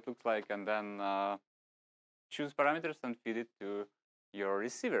 check how it looks like, and then choose parameters and feed it to your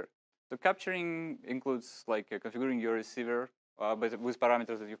receiver. So capturing includes like configuring your receiver but with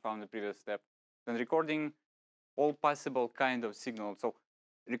parameters that you found in the previous step. Then recording all possible kind of signals. So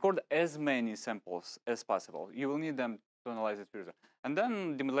record as many samples as possible. You will need them to analyze it further. And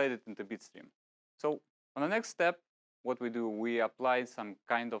then demodulate it into bitstream. So on the next step, what we do, we apply some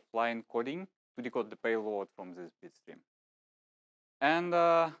kind of line coding to decode the payload from this bitstream. And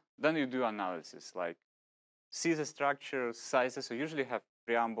then you do analysis, like see the structure, sizes. So usually have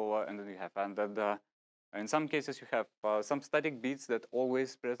preamble, and then you have ended. In some cases, you have some static bits that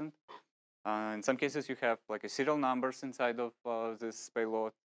always present. In some cases, you have like a serial numbers inside of this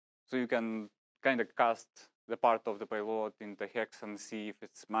payload. So you can kind of cast the part of the payload into hex and see if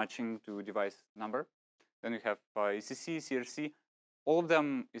it's matching to device number. Then you have ECC, CRC. All of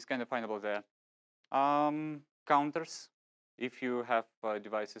them is kind of findable there. Counters. If you have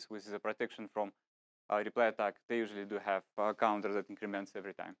devices with the protection from replay attack, they usually do have a counter that increments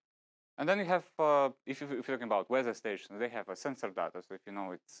every time. And then you have, if you're talking about weather stations, they have a sensor data. So if you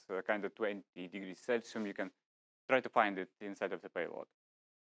know it's kind of 20 degrees Celsius, you can try to find it inside of the payload.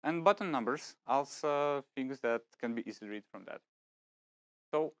 And button numbers, also things that can be easily read from that.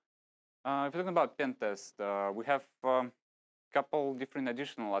 So if you're talking about pentest, we have a couple different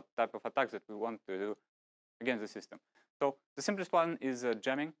additional type of attacks that we want to do against the system. So the simplest one is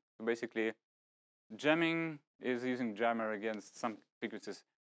jamming. So basically, jamming is using jammer against some frequencies.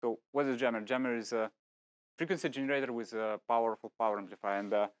 So what is jammer? Jammer is a frequency generator with a powerful power amplifier.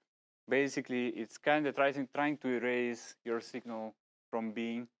 And basically, it's kind of trying to erase your signal from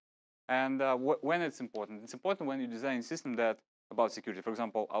being. And when it's important when you design a system that about security. For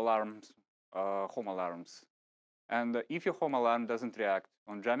example, alarms, home alarms. And if your home alarm doesn't react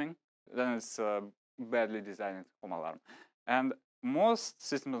on jamming, then it's badly designed home alarm. And most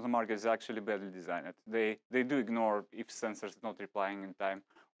systems on the market is actually badly designed. They do ignore if sensors not replying in time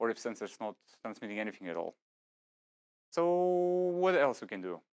or if sensors not transmitting anything at all. So what else we can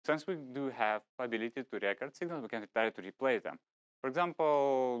do? Since we do have ability to record signals, we can try to replay them. For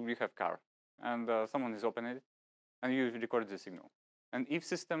example, you have car and someone is opening it and you record the signal. And if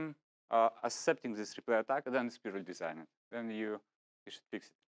system accepting this replay attack, then it's purely designed. Then you should fix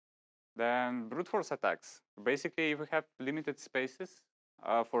it. Then brute force attacks. Basically, if you have limited spaces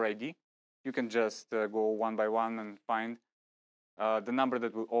for ID, you can just go one by one and find the number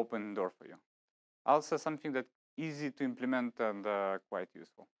that will open the door for you. Also something that's easy to implement and quite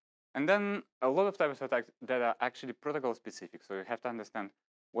useful. And then a lot of types of attacks that are actually protocol specific. So you have to understand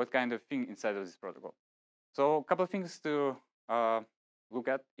what kind of thing inside of this protocol. So a couple of things to look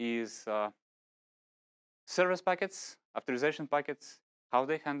at is service packets, authorization packets, how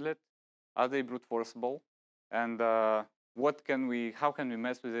they handle it, are they brute forceable, and how can we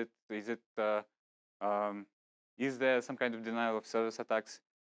mess with it? Is there some kind of denial of service attacks,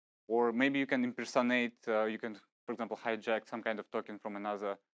 or maybe you can impersonate? You can, for example, hijack some kind of token from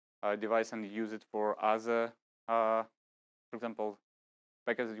another device and use it for other, for example,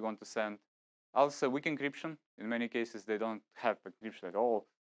 packets that you want to send. Also, weak encryption. In many cases, they don't have encryption at all,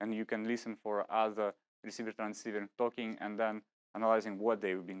 and you can listen for other receiver-transceiver talking and then analyzing what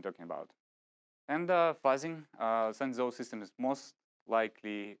they've been talking about. And fuzzing, since those systems most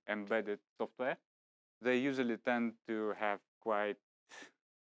likely embedded software, they usually tend to have quite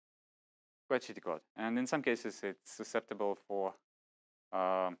shitty code. And in some cases, it's susceptible for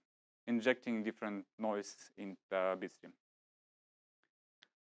injecting different noise into bitstream.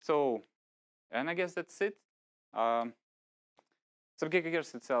 So, and I guess that's it.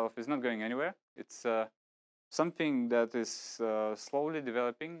 SubGHz itself is not going anywhere. It's something that is slowly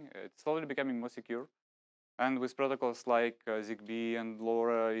developing. It's slowly becoming more secure. And with protocols like ZigBee and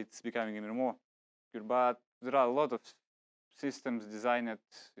LoRa, it's becoming even more secure. But there are a lot of systems designed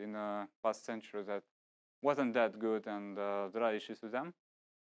in the past century that wasn't that good, and there are issues with them.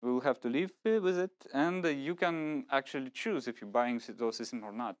 We'll have to live with it, and you can actually choose if you're buying those systems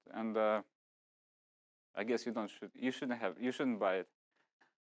or not. And I guess you shouldn't buy it.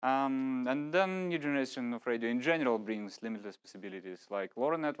 And then new generation of radio in general brings limitless possibilities, like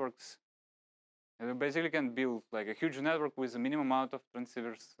LoRa networks. You basically can build like a huge network with a minimum amount of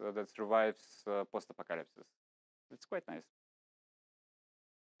transceivers that survives post-apocalypse. It's quite nice.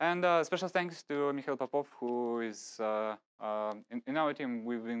 And special thanks to Mikhail Popov, who is in our team.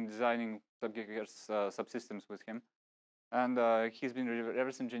 We've been designing SubGHz subsystems with him, and he's been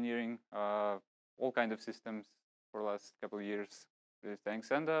reverse engineering all kinds of systems for the last couple of years. Really thanks,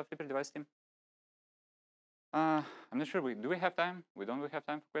 and Flipper Device team. I'm not sure. Do we have time? We don't. We have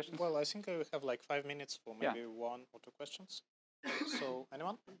time for questions. Well, I think I have like 5 minutes for maybe 1 or 2 questions. So,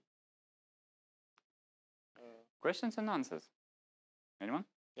 anyone? Questions and answers. Anyone?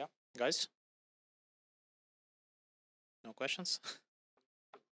 Yeah, guys? No questions?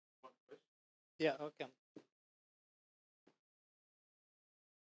 Yeah, okay.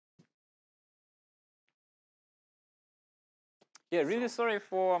 Yeah, really sorry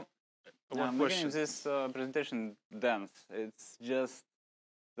for One making question. this presentation dense. It's just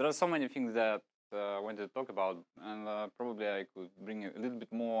there are so many things that I wanted to talk about, and probably I could bring a little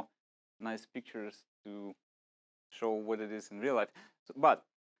bit more nice pictures to show what it is in real life. So, but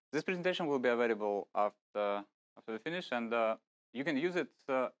this presentation will be available after we finish, and you can use it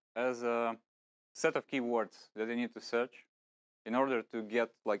as a set of keywords that you need to search in order to get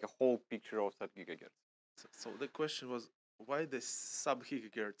like a whole picture of SubGHz. So the question was, why the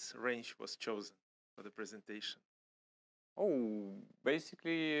SubGHz range was chosen for the presentation? Oh,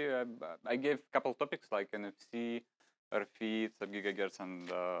 basically, I gave a couple topics like NFC, RF, SubGHz,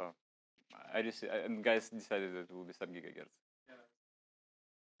 and and guys decided that it will be SubGHz. Yeah.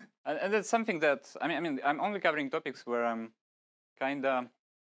 And that's something that I mean, I'm only covering topics where I'm kind of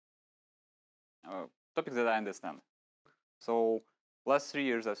topics that I understand. So last 3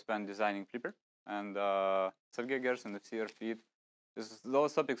 years I've spent designing Flipper and SubGHz and NFC RF.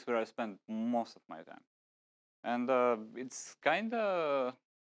 Those topics where I spend most of my time. And it's kind of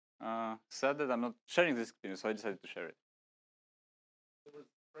sad that I'm not sharing this experience, so I decided to share it. It was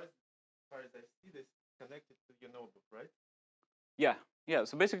present, as far as I see this, connected to your notebook, right? Yeah, yeah.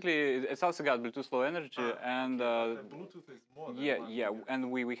 So basically, it's also got Bluetooth Low Energy, and okay, Bluetooth is more than one yeah, and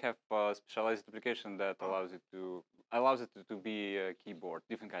we have a specialized application that allows it to be a keyboard,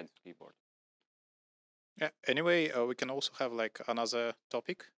 different kinds of keyboard. Yeah. Anyway, we can also have like another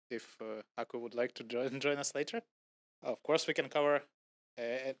topic if Aku would like to join us later. Of course, we can cover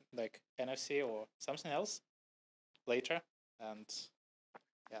like NFC or something else later, and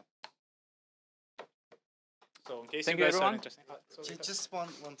yeah. So in case Thank you you, guys are everyone. interested, Just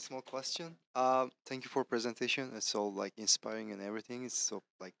one small question. Thank you for presentation. It's so like inspiring and everything. It's so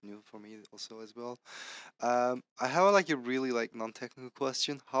like new for me also as well. I have like a really like non-technical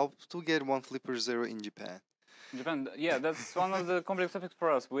question. How to get one Flipper Zero in Japan? Japan, yeah, that's one of the complex topics for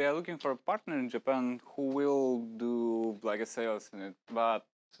us. We are looking for a partner in Japan who will do like a sales in it, but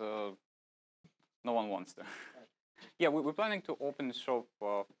no one wants to. Yeah, we're planning to open the shop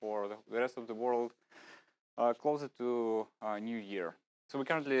for the rest of the world closer to New Year. So we're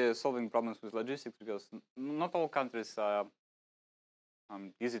currently solving problems with logistics because not all countries are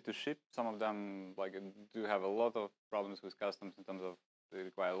easy to ship. Some of them like do have a lot of problems with customs in terms of they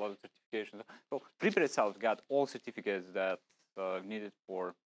require a lot of certifications. So Flipper itself got all certificates that needed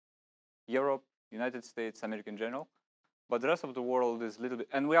for Europe, United States, America in general. But the rest of the world is a little bit,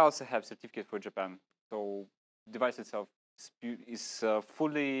 and we also have certificate for Japan. So device itself is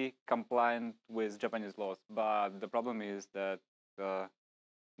fully compliant with Japanese laws. But the problem is that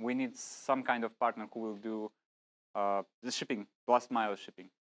we need some kind of partner who will do the shipping, last mile shipping.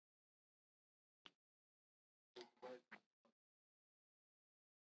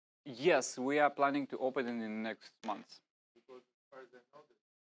 Yes, we are planning to open in the next months. Because as far as I know,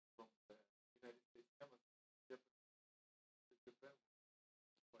 from the United States Japan,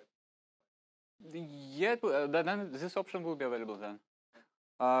 then this option will be available then.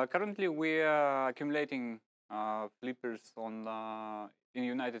 Currently, we are accumulating flippers in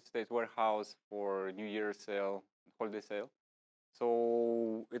United States warehouse for New Year sale, holiday sale.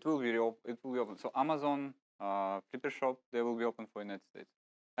 So it will be open. So Amazon, Flipper shop, they will be open for United States.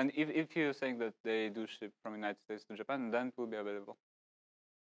 And if you're saying that they do ship from United States to Japan, then it will be available.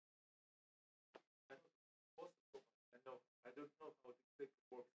 I don't know how to take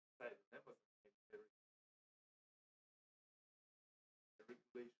the work inside Amazon.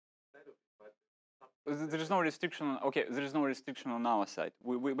 There is no restriction. Okay, there is no restriction on our side.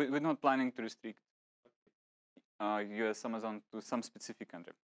 We're not planning to restrict US Amazon to some specific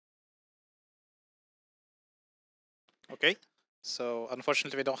country. Okay, so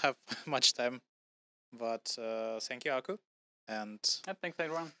unfortunately we don't have much time, but thank you, Aku, and Yeah, thanks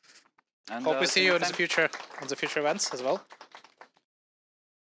everyone. And hope we see you in the time. future on the future events as well.